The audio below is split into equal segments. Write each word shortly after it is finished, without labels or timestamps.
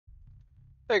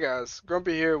Hey guys,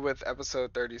 Grumpy here with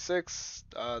episode 36,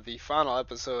 the final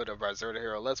episode of our Zero to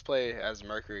Hero Let's Play as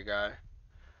Mercury Guy.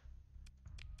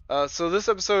 So this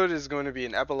episode is going to be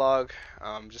an epilogue,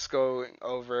 just going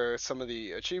over some of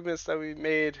the achievements that we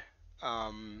made,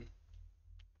 um,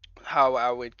 how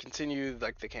I would continue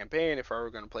like the campaign if I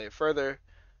were going to play it further,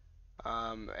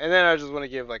 and then I just want to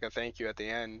give like a thank you at the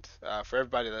end for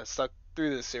everybody that stuck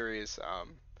through this series,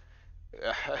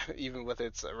 even with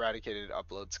its eradicated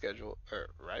upload schedule, or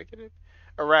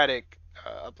erratic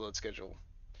upload schedule.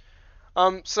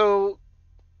 So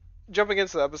jumping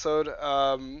into the episode,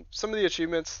 some of the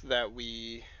achievements that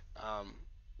we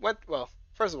went. Well,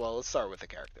 first of all, let's start with the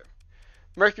character.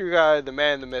 Mercury Guy, the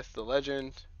man, the myth, the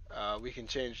legend. We can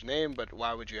change the name, but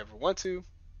why would you ever want to?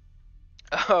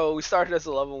 Oh, we started as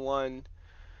a level one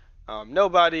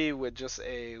nobody with just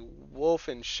a wolf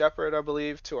and shepherd, I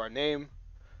believe, to our name.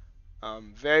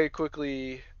 Very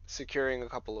quickly securing a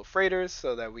couple of freighters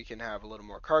so that we can have a little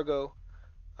more cargo.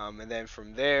 And then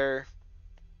from there,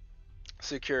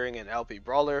 securing an LP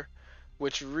brawler,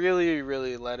 which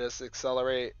really let us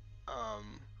accelerate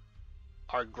um,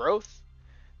 our growth.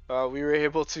 We were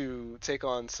able to take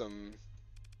on some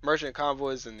merchant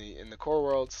convoys in the core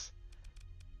worlds,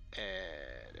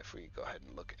 and if we go ahead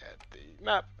and look at the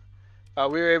map,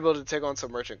 we were able to take on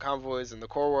some merchant convoys in the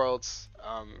core worlds,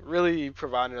 really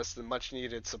providing us the much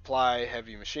needed supply,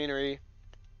 heavy machinery,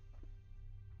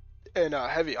 and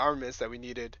heavy armaments that we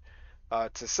needed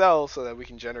to sell so that we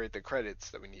can generate the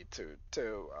credits that we need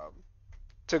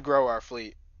to grow our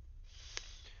fleet.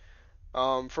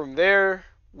 From there,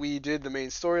 we did the main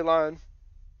storyline,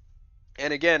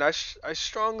 and again, I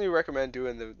strongly recommend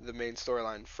doing the main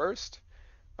storyline first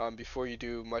before you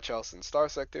do much else in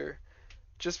Starsector,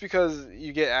 just because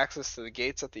you get access to the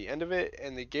gates at the end of it,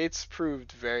 and the gates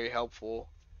proved very helpful.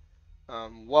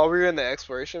 While we were in the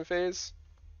exploration phase,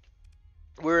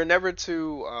 we were never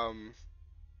too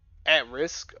at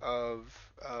risk of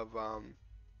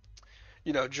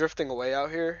drifting away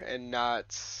out here and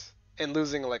not and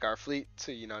losing like our fleet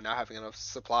to not having enough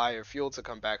supply or fuel to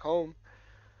come back home.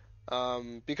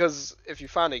 Because if you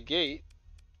find a gate,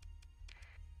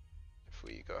 if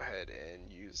we go ahead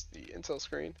and use the intel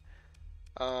screen,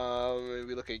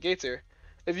 we look at gates here.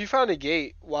 If you found a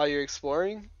gate while you're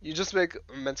exploring, you just make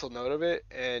a mental note of it,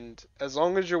 and as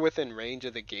long as you're within range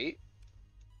of the gate,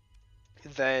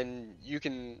 then you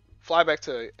can fly back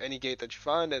to any gate that you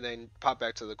find and then pop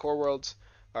back to the core worlds,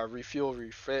 refuel,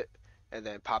 refit, and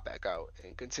then pop back out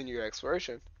and continue your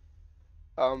exploration.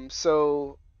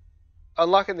 So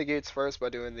unlocking the gates first by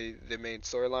doing the main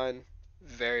storyline,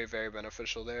 very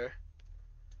beneficial there.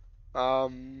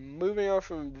 Moving on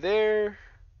from there,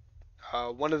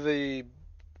 one of the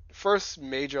first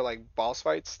major like boss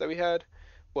fights that we had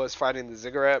was fighting the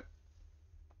ziggurat.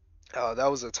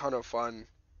 That was a ton of fun.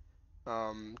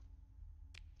 Um,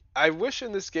 I wish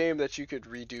in this game that you could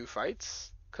redo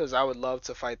fights, because I would love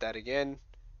to fight that again.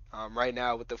 Right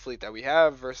now with the fleet that we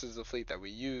have versus the fleet that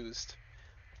we used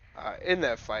in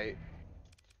that fight.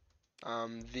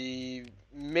 The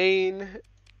main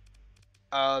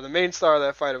the main star of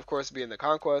that fight, of course, being the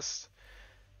Conquest.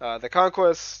 The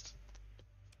Conquest,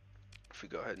 if we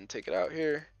go ahead and take it out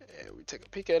here and we take a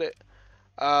peek at it,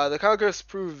 the Conquest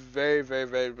proved very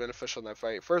beneficial in that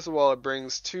fight. First of all, it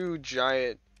brings two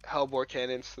giant Hellbore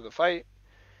cannons to the fight.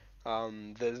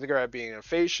 The Ziggurat being a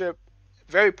phase ship,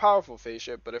 very powerful phase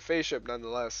ship, but a phase ship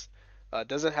nonetheless,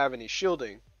 doesn't have any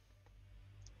shielding.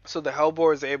 So the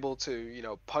Hellbore is able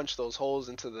to, punch those holes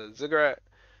into the Ziggurat.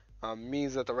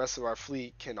 Means that the rest of our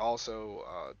fleet can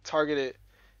also target it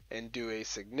and do a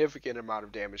significant amount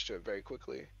of damage to it very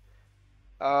quickly.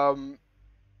 Um,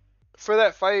 for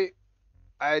that fight,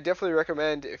 I definitely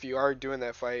recommend, if you are doing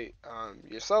that fight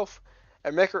yourself, I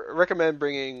recommend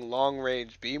bringing long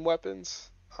range beam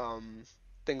weapons. Um,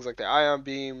 Things like the ion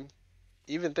beam,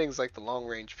 even things like the long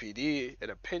range PD in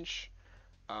a pinch,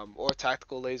 or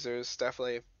tactical lasers,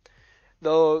 definitely.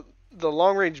 Though the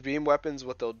long range beam weapons,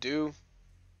 what they'll do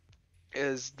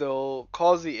is they'll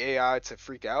cause the AI to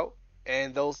freak out,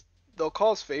 and they'll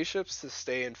cause phase ships to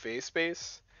stay in phase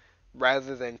space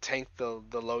rather than tank the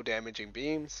low damaging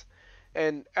beams.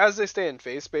 And as they stay in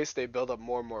phase space, they build up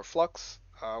more and more flux,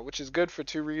 which is good for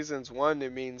two reasons. One,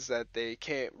 it means that they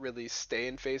can't really stay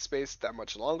in phase space that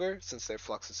much longer since their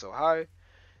flux is so high.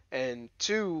 And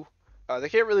two, they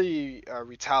can't really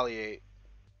retaliate,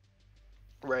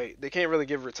 right? They can't really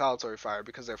give retaliatory fire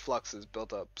because their flux is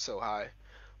built up so high.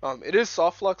 It is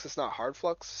soft flux, it's not hard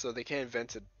flux, so they can't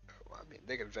vent it. Well, I mean,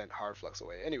 they can vent hard flux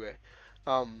away anyway.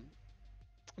 Um,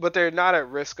 but they're not at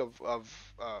risk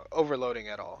of overloading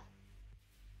at all.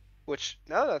 Which,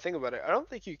 now that I think about it, I don't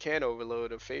think you can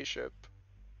overload a phase ship.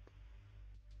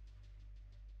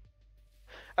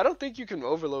 I don't think you can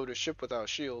overload a ship without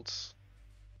shields.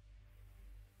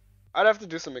 I'd have to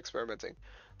do some experimenting.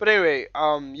 But anyway,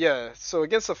 yeah. So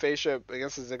against a phase ship,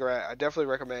 against a ziggurat, I definitely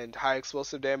recommend high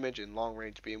explosive damage and long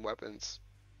range beam weapons.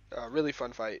 Really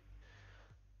fun fight.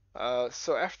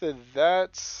 So after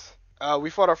that, we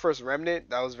fought our first remnant.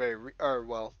 That was very, or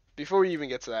well, before we even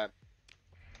get to that,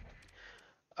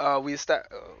 we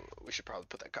should probably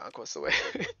put that conquest away.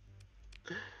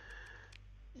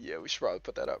 Yeah, we should probably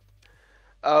put that up.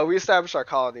 We established our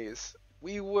colonies.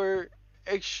 We were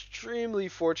extremely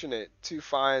fortunate to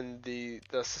find the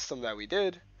system that we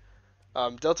did.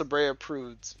 Delta Brea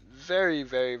proved very,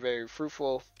 very, very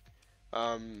fruitful.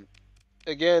 Um,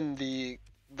 again, the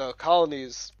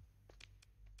colonies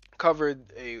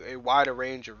covered a wider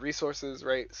range of resources,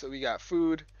 right? So we got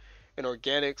food and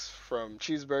organics from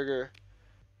Cheeseburger.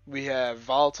 We have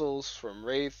volatiles from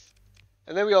Wraith,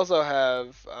 and then we also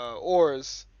have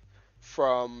ores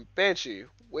from Banshee,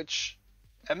 which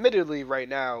admittedly right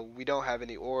now we don't have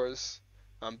any ores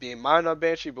being mined on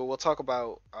Banshee, but we'll talk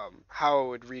about how I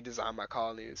would redesign my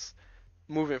colonies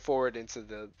moving forward into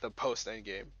the post end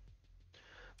game.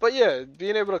 But yeah,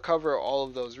 being able to cover all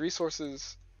of those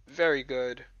resources, very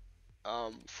good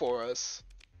for us.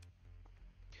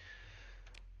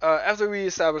 After we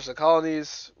established the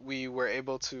colonies, we were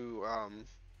able to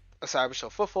establish a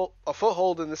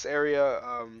foothold in this area.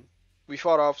 We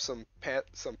fought off some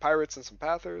pirates and some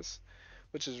pathers,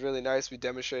 which is really nice. We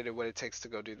demonstrated what it takes to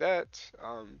go do that.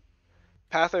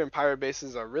 Pather and pirate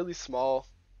bases are really small,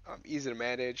 easy to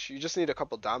manage. You just need a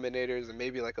couple dominators and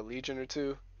maybe like a legion or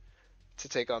two to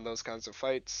take on those kinds of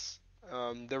fights.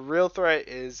 The real threat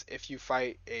is if you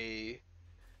fight a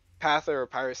pather or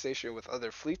pirate station with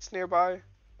other fleets nearby.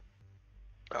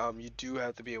 You do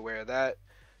have to be aware of that.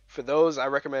 For those, I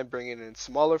recommend bringing in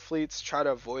smaller fleets. Try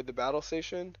to avoid the battle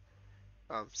station.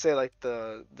 Say like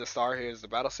the star here is the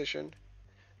battle station.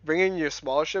 Bring in your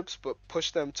smaller ships, but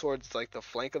push them towards like the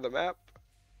flank of the map,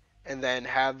 and then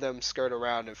have them skirt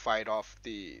around and fight off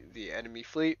the enemy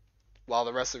fleet, while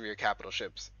the rest of your capital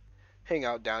ships hang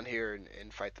out down here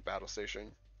and fight the battle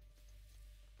station.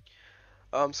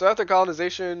 So after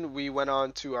colonization, we went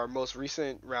on to our most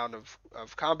recent round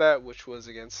of combat, which was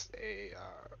against a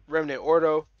Remnant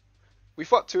Ordo. We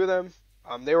fought two of them.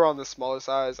 They were on the smaller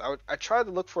size. I tried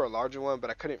to look for a larger one,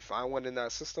 but I couldn't find one in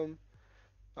that system.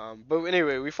 But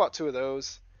anyway, we fought two of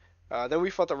those. Then we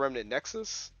fought the Remnant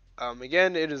Nexus.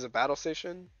 Again, it is a battle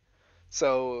station,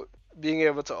 so being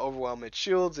able to overwhelm its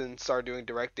shields and start doing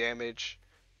direct damage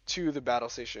to the battle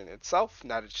station itself,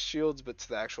 not its shields, but to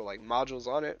the actual like modules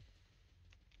on it,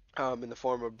 in the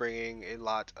form of bringing a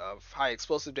lot of high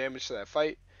explosive damage to that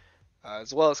fight,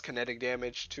 as well as kinetic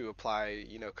damage to apply,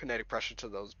 kinetic pressure to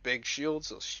those big shields,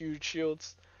 those huge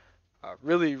shields.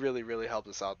 Really, really, really helped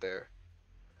us out there.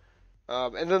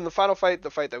 And then the final fight, the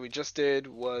fight that we just did,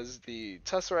 was the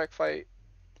Tesseract fight.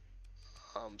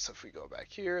 So if we go back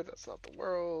here, that's not the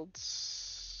worlds.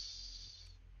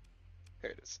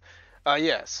 Here it is.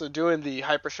 Yeah, so doing the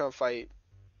Hypershunt fight,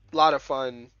 a lot of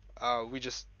fun. We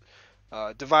just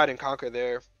divide and conquer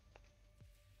there.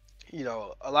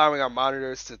 Allowing our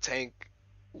monitors to tank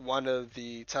one of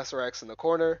the Tesseracts in the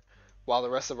corner, while the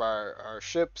rest of our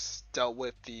ships dealt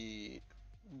with the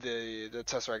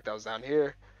Tesseract that was down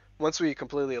here. Once we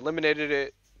completely eliminated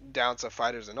it, down to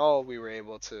fighters and all, we were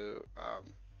able to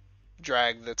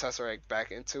drag the Tesseract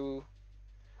back into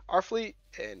our fleet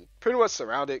and pretty much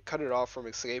surround it, cut it off from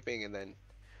escaping, and then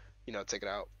take it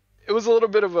out. It was a little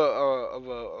bit of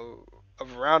a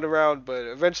round around, but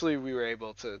eventually we were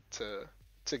able to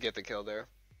get the kill there.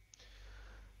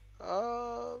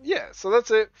 Yeah, so that's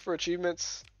it for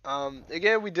achievements.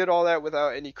 Again, we did all that without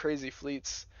any crazy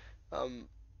fleets.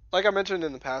 Like I mentioned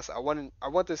in the past, I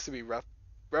want this to be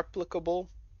replicable.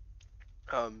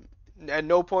 At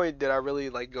no point did I really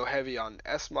like go heavy on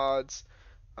S mods.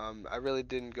 I really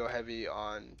didn't go heavy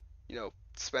on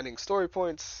spending story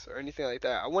points or anything like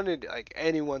that. I wanted like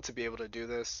anyone to be able to do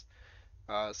this.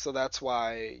 So that's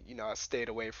why I stayed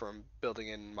away from building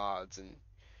in mods and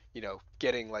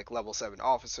getting like level 7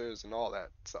 officers and all that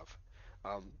stuff.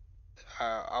 Um,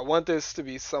 I want this to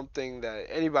be something that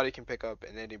anybody can pick up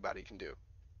and anybody can do.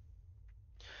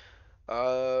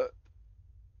 Uh,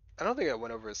 I don't think I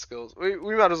went over his skills.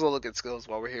 We might as well look at skills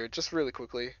while we're here, just really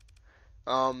quickly.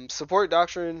 Support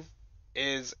Doctrine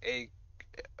is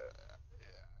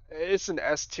it's an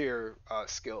S tier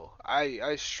skill.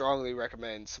 I strongly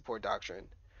recommend Support Doctrine.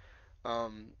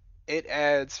 It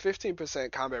adds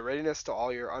 15% combat readiness to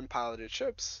all your unpiloted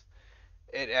ships.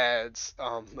 It adds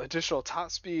additional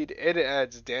top speed. It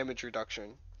adds damage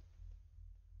reduction.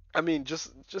 I mean,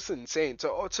 just insane to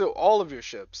all of your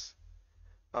ships.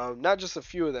 Not just a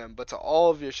few of them, but to all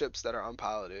of your ships that are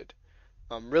unpiloted.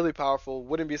 Really powerful.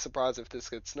 Wouldn't be surprised if this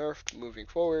gets nerfed moving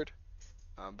forward.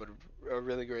 But a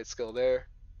really great skill there.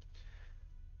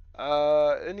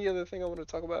 Any other thing I want to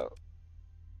talk about?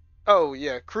 Oh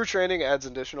yeah, crew training adds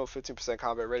additional 15%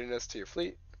 combat readiness to your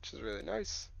fleet, which is really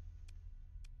nice.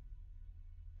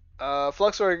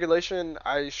 Flux regulation,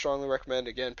 I strongly recommend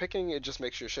again picking. It just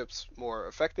makes your ships more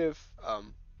effective,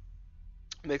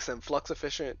 makes them flux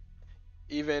efficient,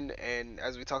 even, and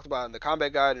as we talked about in the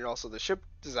combat guide and also the ship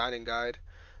designing guide,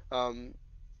 um,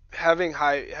 having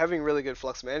really good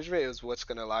flux management is what's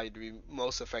going to allow you to be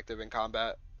most effective in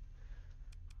combat.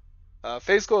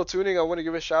 Phase coil tuning, I want to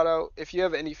give a shout out. If you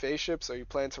have any phase ships or you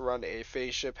plan to run a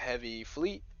phase ship heavy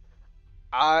fleet,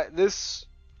 this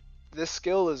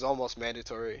skill is almost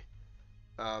mandatory.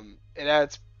 It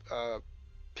adds uh,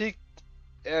 peak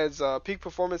peak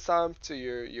performance time to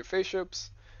your phase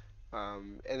ships,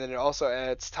 and then it also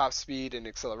adds top speed and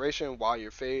acceleration while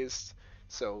you're phased.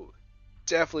 So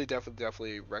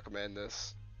definitely recommend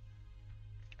this.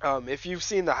 If you've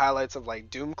seen the highlights of like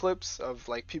Doom clips of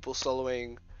like people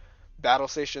soloing battle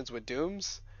stations with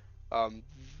Dooms, um,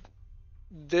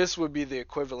 this would be the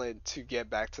equivalent to get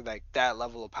back to like that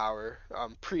level of power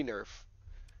pre nerf.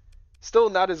 Still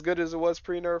not as good as it was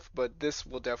pre nerf, but this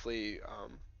will definitely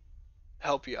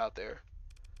help you out there.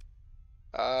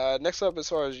 Next up, as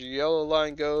far as yellow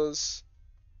line goes,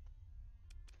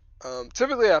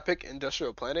 typically I pick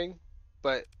industrial planning,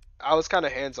 but I was kind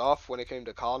of hands off when it came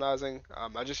to colonizing.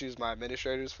 I just used my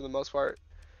administrators for the most part.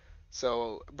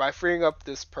 So by freeing up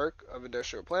this perk of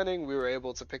industrial planning, we were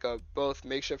able to pick up both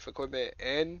makeshift equipment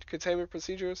and containment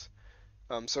procedures.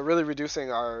 So really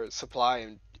reducing our supply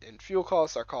and fuel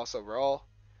costs, our costs overall.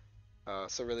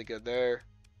 So really good there.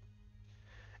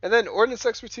 And then ordnance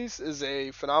expertise is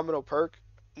a phenomenal perk.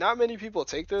 Not many people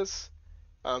take this.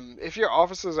 If your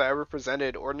officers are ever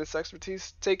presented ordnance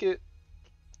expertise, take it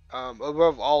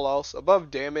above all else,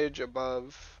 above damage,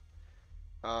 above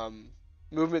um,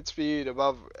 movement speed,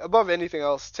 above anything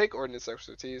else. Take ordnance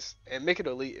expertise and make it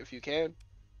elite if you can.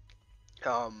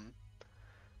 Um,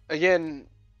 Again,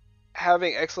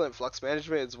 having excellent flux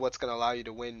management is what's going to allow you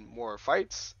to win more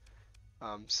fights.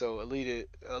 So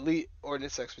elite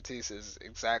ordnance expertise is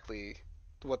exactly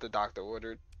what the doctor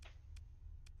ordered.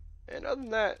 And other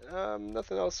than that,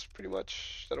 nothing else pretty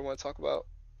much that I want to talk about.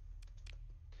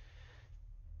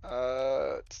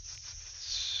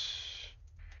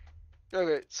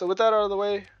 Okay, so with that out of the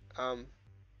way,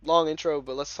 long intro,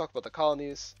 but let's talk about the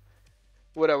colonies.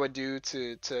 What I would do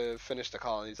to finish the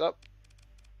colonies up.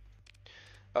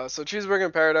 So Cheeseburger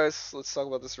in Paradise, let's talk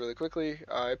about this really quickly.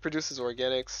 It produces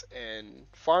organics and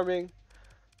farming.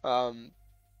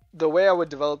 The way I would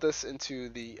develop this into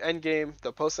the end game,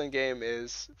 the post end game,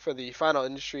 is for the final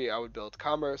industry, I would build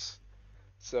commerce.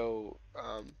 So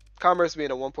commerce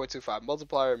being a 1.25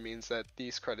 multiplier means that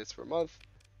these credits per month,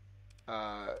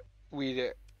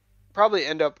 we'd probably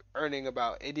end up earning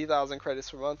about 80,000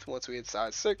 credits per month once we hit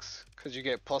size 6, because you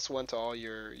get +1 to all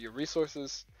your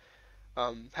resources.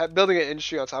 Building an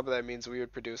industry on top of that means we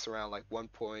would produce around like 1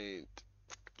 point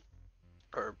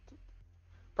or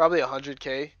probably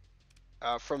 100k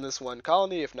from this one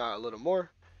colony, if not a little more.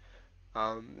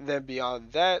 Then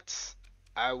beyond that,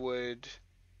 I would,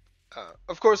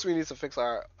 of course, we need to fix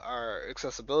our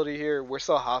accessibility here. We're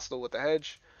still hostile with the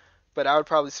hedge, but I would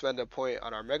probably spend a point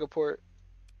on our megaport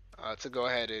to go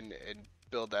ahead and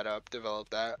build that up, develop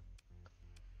that.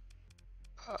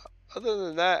 Other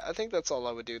than that, I think that's all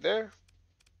I would do there.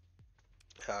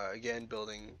 Again,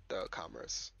 building the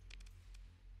commerce.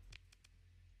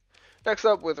 Next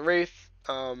up with Wraith.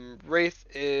 Wraith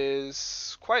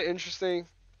is quite interesting.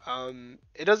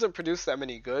 It doesn't produce that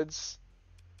many goods,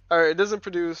 or it doesn't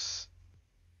produce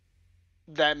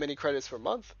that many credits per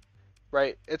month,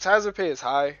 right? Its hazard pay is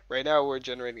high. Right now we're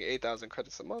generating 8,000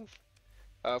 credits a month.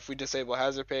 If we disable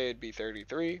hazard pay, it'd be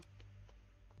 33.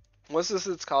 Once this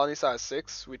is colony size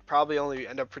 6, we'd probably only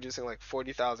end up producing like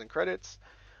 40,000 credits.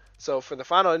 So for the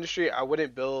final industry, I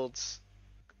wouldn't build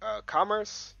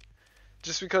commerce,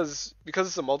 just because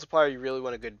it's a multiplier. You really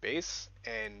want a good base,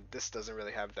 and this doesn't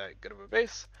really have that good of a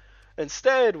base.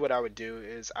 Instead, what I would do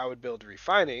is I would build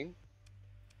refining.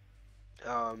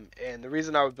 And the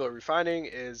reason I would build refining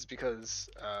is because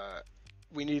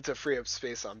we need to free up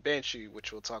space on Banshee,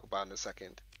 which we'll talk about in a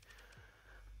second.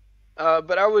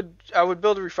 But I would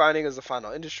build refining as the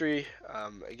final industry.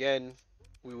 Again,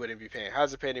 we wouldn't be paying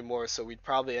hazard pay anymore, so we'd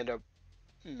probably end up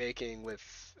making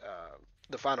with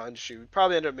the final industry. We'd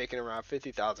probably end up making around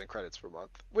 50,000 credits per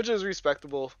month, which is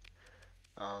respectable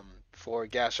for a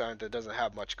gas giant that doesn't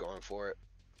have much going for it.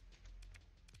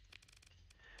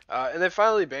 And then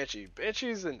finally, Banshee.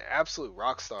 Banshee's an absolute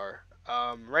rock star.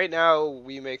 Right now,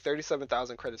 we make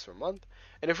 37,000 credits per month,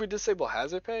 and if we disable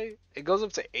hazard pay, it goes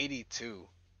up to 82.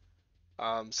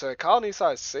 So at colony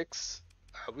size 6,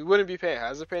 we wouldn't be paying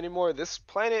hazard pay anymore. This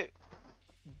planet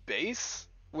base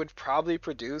would probably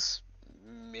produce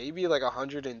maybe like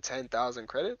 110,000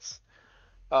 credits.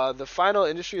 The final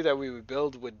industry that we would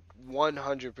build would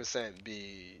 100%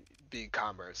 be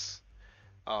commerce.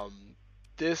 Um,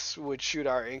 this would shoot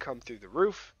our income through the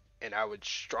roof, and I would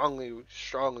strongly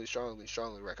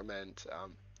recommend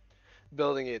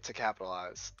building it to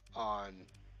capitalize on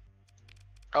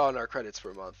our credits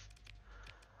per month.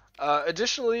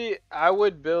 Additionally, I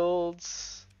would build.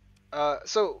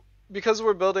 So because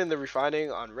we're building the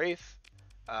refining on Wraith,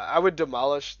 I would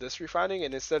demolish this refining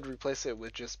and instead replace it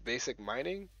with just basic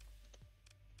mining.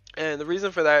 And the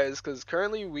reason for that is because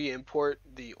currently we import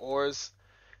the ores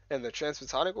and the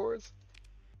transphotonic ores,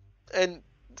 and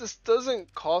this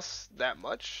doesn't cost that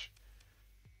much,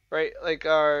 right? Like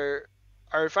our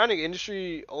refining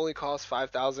industry only costs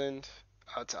 5,000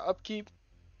 to upkeep,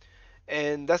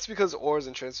 and that's because ores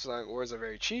and transphotonic ores are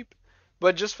very cheap.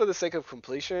 But just for the sake of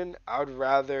completion, I would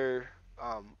rather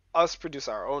us produce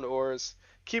our own ores,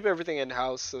 keep everything in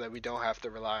house so that we don't have to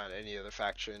rely on any other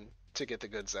faction to get the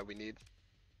goods that we need.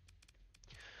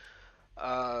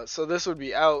 So this would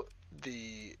be out.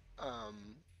 The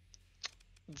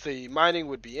mining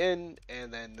would be in,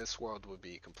 and then this world would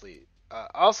be complete. I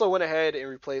also went ahead and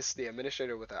replaced the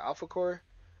administrator with an alpha core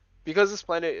because this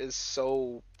planet is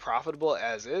so profitable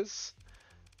as is.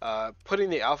 Putting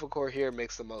the alpha core here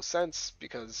makes the most sense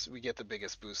because we get the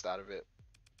biggest boost out of it.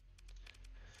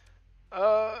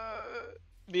 Uh,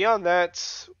 Beyond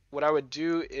that, what I would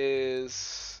do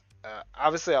is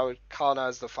obviously I would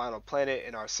colonize the final planet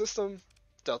in our system,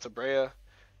 Delta Brea.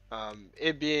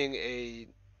 It being a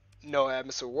no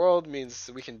atmosphere world means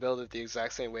we can build it the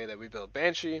exact same way that we build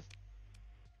Banshee.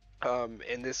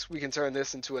 And this we can turn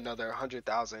this into another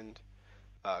 100,000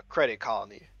 credit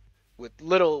colony with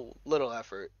little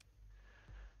effort.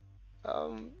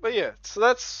 But yeah, so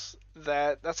that's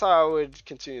that. That's how I would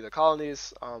continue the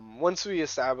colonies. Once we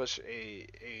establish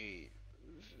a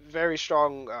very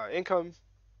strong income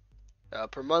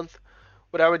per month,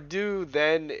 what I would do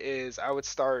then is I would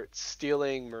start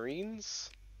stealing Marines.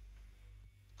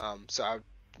 So I would,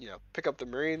 pick up the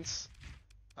Marines,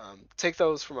 take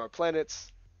those from our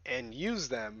planets, and use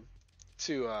them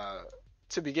to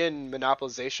begin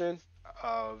monopolization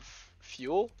of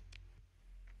fuel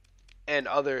and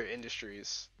other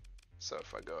industries. So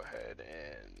if I go ahead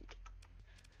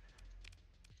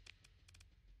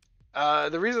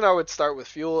and the reason I would start with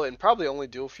fuel and probably only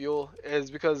dual fuel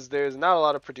is because there's not a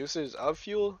lot of producers of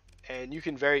fuel, and you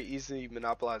can very easily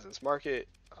monopolize this market,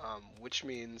 which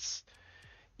means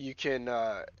you end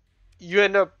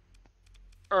up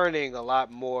earning a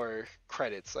lot more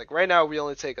credits. Like right now, we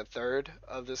only take a third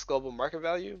of this global market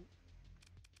value.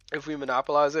 If we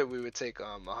monopolize it, we would take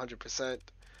 100%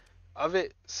 of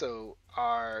it. So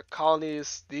our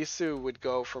colonies, these two would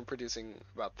go from producing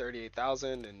about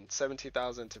 38,000 and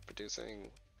 17,000 to producing,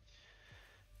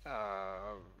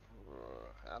 I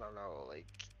don't know, like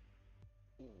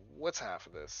what's half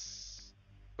of this?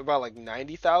 About like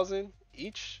 90,000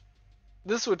 each.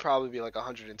 This would probably be like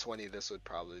 120. This would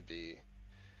probably be,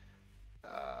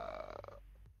 uh,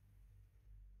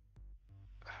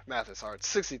 math is hard.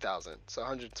 60,000. So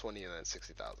 120 and then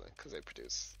 60,000 because they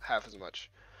produce half as much.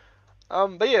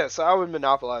 But yeah, so I would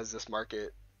monopolize this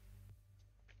market.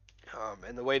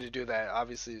 And the way to do that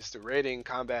obviously is through raiding,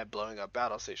 combat, blowing up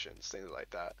battle stations, things like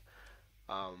that.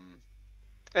 Um,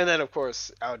 and then of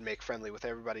course I would make friendly with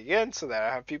everybody again so that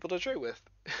I have people to trade with.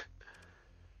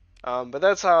 But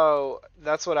that's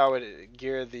what I would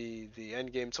gear the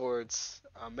end game towards: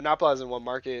 monopolizing one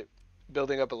market,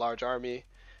 building up a large army,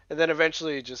 and then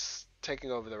eventually just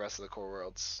taking over the rest of the core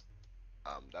worlds.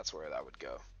 That's where that would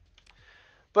go.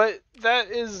 But um,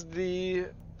 that is the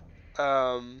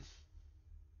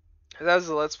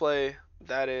let's play.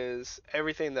 That is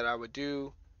everything that I would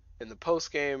do in the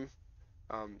post game.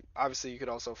 Obviously, you could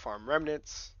also farm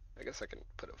remnants. I guess I can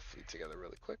put a fleet together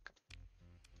really quick.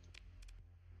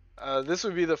 This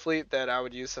would be the fleet that I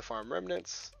would use to farm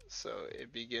remnants. So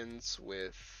it begins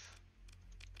with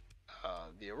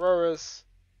the Auroras.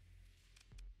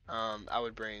 I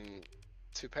would bring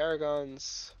 2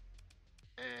 Paragons,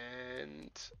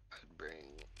 and I'd bring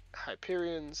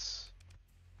Hyperions,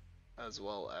 as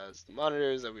well as the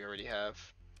Monitors that we already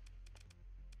have.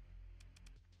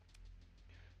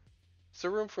 Is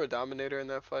there room for a Dominator in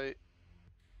that fight?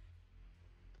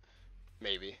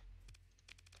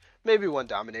 Maybe one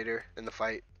Dominator in the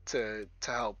fight to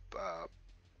help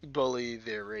bully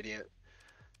their Radiant.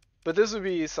 But this would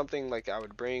be something like I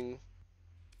would bring.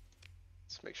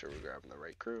 Let's make sure we're grabbing the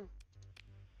right crew.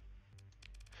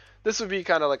 This would be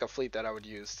kind of like a fleet that I would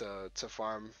use to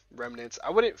farm remnants.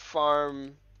 I wouldn't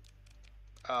farm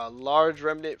large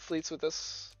remnant fleets with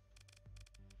this.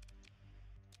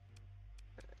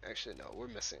 Actually, no, we're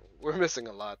missing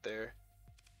a lot there.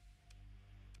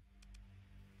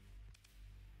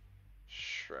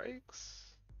 Strikes.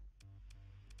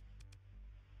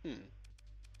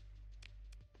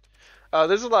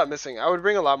 There's a lot missing. I would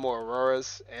bring a lot more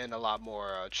Auroras and a lot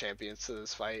more champions to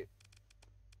this fight.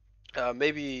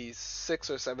 Maybe 6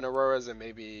 or 7 Auroras and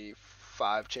maybe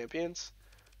 5 champions.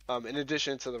 In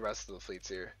addition to the rest of the fleets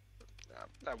here.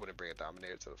 I wouldn't bring a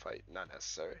Dominator to the fight, not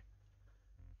necessary.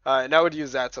 And I would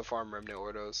use that to farm Remnant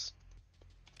Ordos.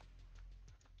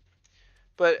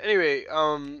 But anyway,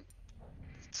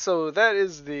 so that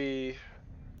is the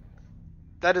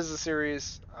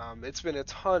series. It's been a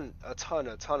ton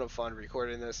of fun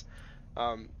recording this.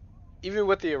 Even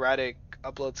with the erratic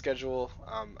upload schedule,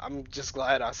 I'm just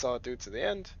glad I saw it through to the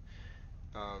end.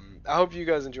 I hope you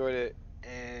guys enjoyed it,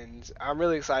 and I'm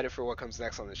really excited for what comes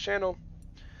next on this channel.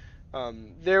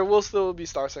 There will still be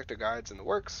Starsector guides in the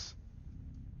works.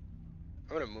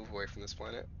 I'm gonna move away from this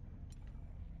planet.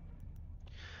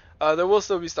 There will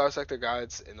still be Starsector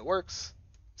guides in the works,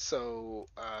 so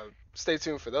stay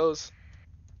tuned for those.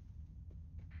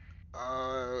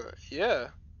 Yeah,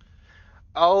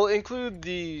 I'll include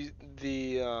the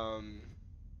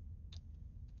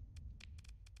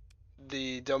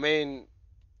domain,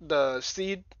 the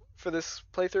seed for this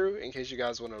playthrough in case you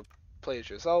guys want to play it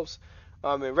yourselves.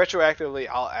 And retroactively,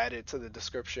 I'll add it to the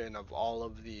description of all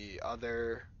the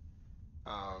other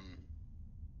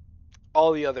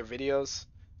videos,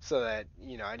 so that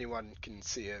anyone can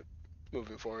see it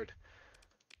moving forward.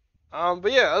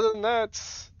 But yeah, other than that,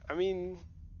 I mean,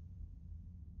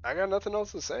 I got nothing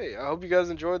else to say. I hope you guys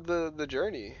enjoyed the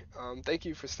journey. Thank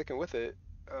you for sticking with it.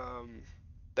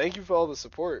 Thank you for all the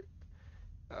support.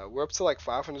 We're up to like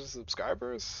 500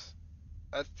 subscribers.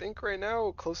 I think right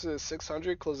now, close to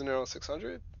 600, closing in on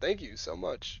 600. Thank you so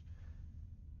much.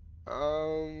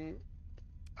 Other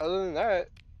than that,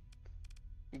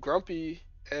 Grumpy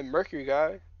and Mercury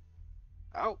Guy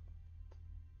out.